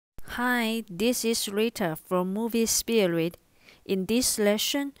Hi, this is Rita from MovieSpirit. In this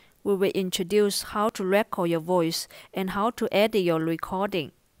lesson, we will introduce how to record your voice and how to edit your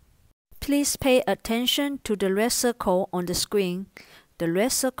recording. Please pay attention to the red circle on the screen. The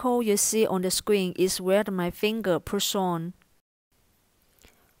red circle you see on the screen is where my finger puts on.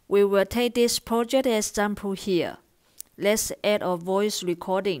 We will take this project example here. Let's add a voice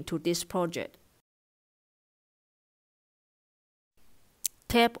recording to this project.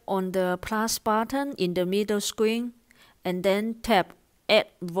 Tap on the plus button in the middle screen and then tap Add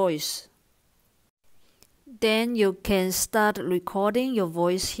Voice. Then you can start recording your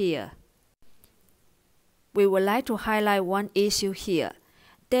voice here. We would like to highlight one issue here.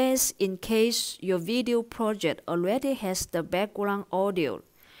 That's in case your video project already has the background audio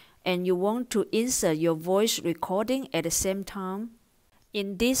and you want to insert your voice recording at the same time.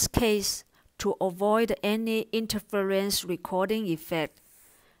 In this case, to avoid any interference recording effect,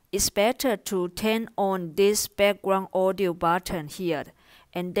 it's better to turn on this background audio button here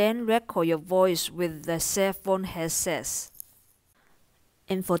and then record your voice with the cell phone headsets.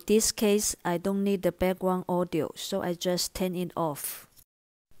 And for this case, I don't need the background audio, so I just turn it off.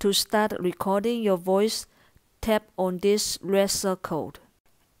 To start recording your voice, tap on this red circle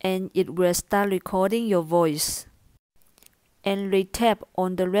and it will start recording your voice. And re-tap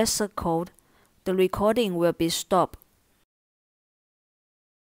on the red circle, the recording will be stopped.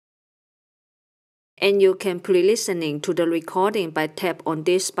 And you can pre-listening to the recording by tap on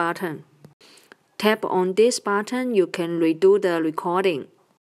this button. Tap on this button, you can redo the recording.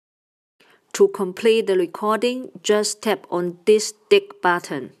 To complete the recording, just tap on this tick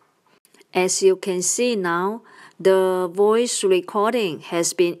button. As you can see now, the voice recording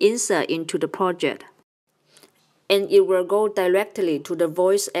has been inserted into the project. And it will go directly to the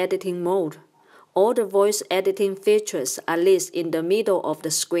voice editing mode. All the voice editing features are listed in the middle of the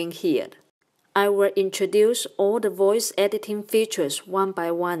screen here. I will introduce all the voice editing features one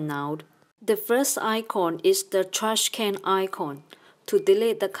by one now. The first icon is the trash can icon. To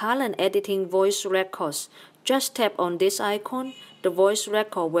delete the current editing voice records, just tap on this icon. The voice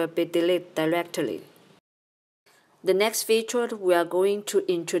record will be deleted directly. The next feature we are going to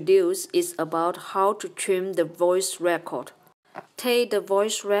introduce is about how to trim the voice record. Take the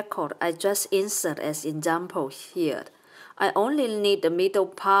voice record I just insert as example here. I only need the middle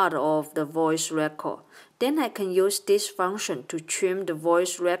part of the voice record. Then I can use this function to trim the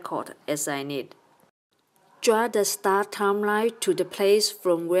voice record as I need. Drag the start timeline to the place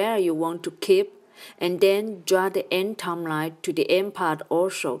from where you want to keep, and then drag the end timeline to the end part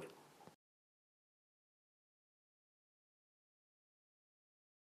also.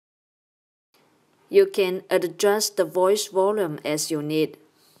 You can adjust the voice volume as you need.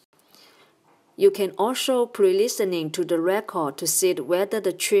 You can also pre-listening to the record to see whether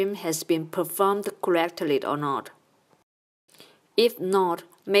the trim has been performed correctly or not. If not,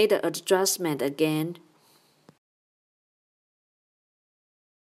 make the adjustment again.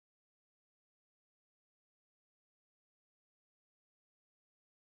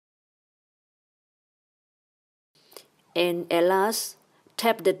 And at last,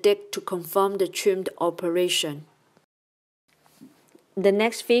 tap the tick to confirm the trimmed operation. The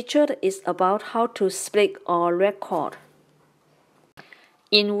next feature is about how to split our record.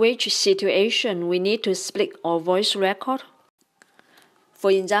 In which situation we need to split our voice record?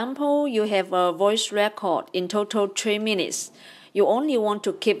 For example, you have a voice record in total 3 minutes. You only want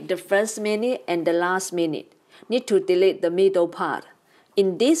to keep the first minute and the last minute. Need to delete the middle part.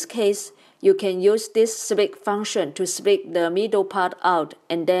 In this case, you can use this split function to split the middle part out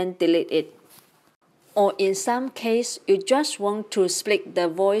and then delete it. Or in some case, you just want to split the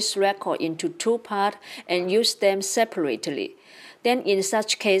voice record into 2 parts and use them separately. Then in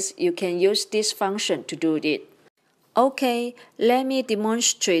such case, you can use this function to do it. Okay, let me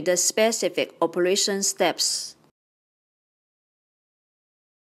demonstrate the specific operation steps.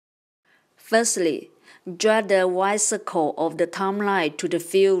 Firstly, drag the white circle of the timeline to the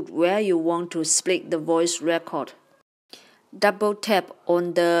field where you want to split the voice record. Double tap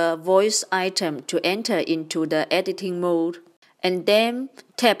on the voice item to enter into the editing mode, and then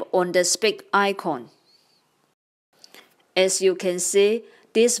tap on the split icon. As you can see,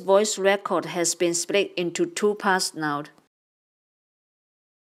 this voice record has been split into 2 parts now.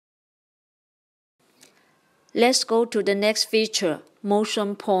 Let's go to the next feature,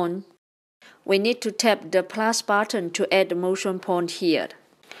 motion point. We need to tap the plus button to add the motion point here.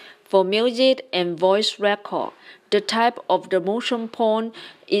 For music and voice record, the type of the motion point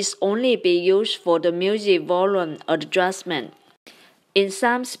is only be used for the music volume adjustment. In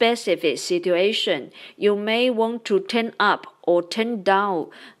some specific situation, you may want to turn up or turn down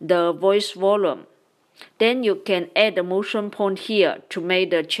the voice volume. Then you can add the motion point here to make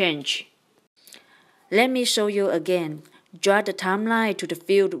the change. Let me show you again. Drag the timeline to the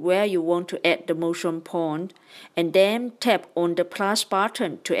field where you want to add the motion point, and then tap on the plus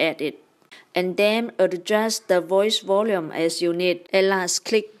button to add it. And then adjust the voice volume as you need, and last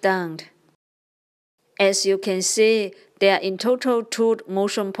click down. As you can see, there in total 2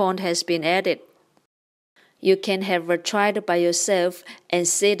 motion points has been added. You can have a try by yourself and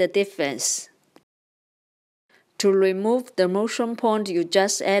see the difference. To remove the motion point you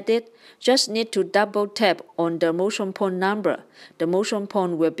just added, just need to double tap on the motion point number. The motion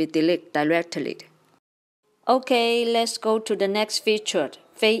point will be deleted directly. Okay, let's go to the next feature,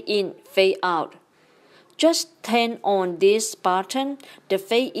 fade in, fade out. Just turn on this button, the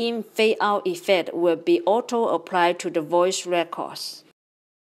fade in, fade out effect will be auto applied to the voice records.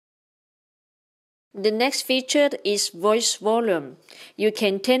 The next feature is voice volume. You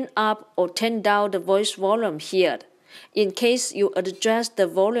can turn up or turn down the voice volume here. In case you adjust the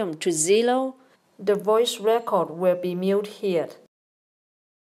volume to 0, the voice record will be muted here.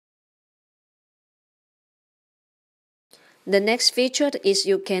 The next feature is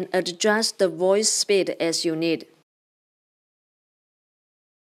you can adjust the voice speed as you need.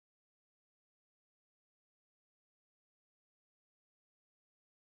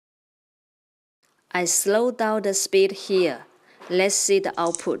 I slow down the speed here. Let's see the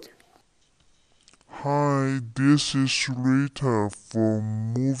output. Hi, this is Rita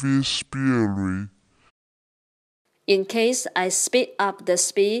from MovieSpirit. In case I speed up the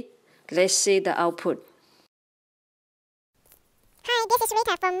speed, let's see the output. Hi, this is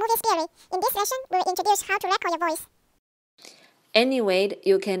Rita from MovieSpirit. In this lesson, we'll introduce how to record your voice. Anyway,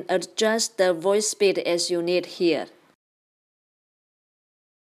 you can adjust the voice speed as you need here.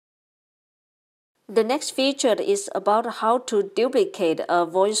 The next feature is about how to duplicate a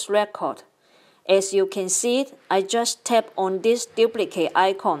voice record. As you can see, I just tap on this duplicate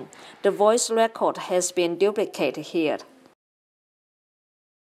icon. The voice record has been duplicated here.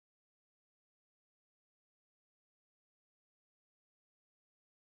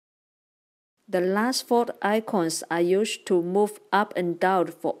 The last 4 icons are used to move up and down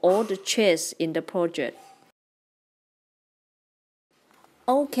for all the chairs in the project.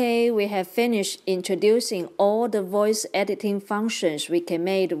 Okay, we have finished introducing all the voice editing functions we can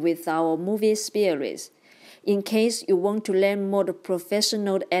make with our MovieSpirit. In case you want to learn more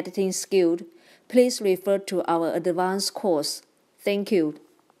professional editing skills, please refer to our advanced course. Thank you.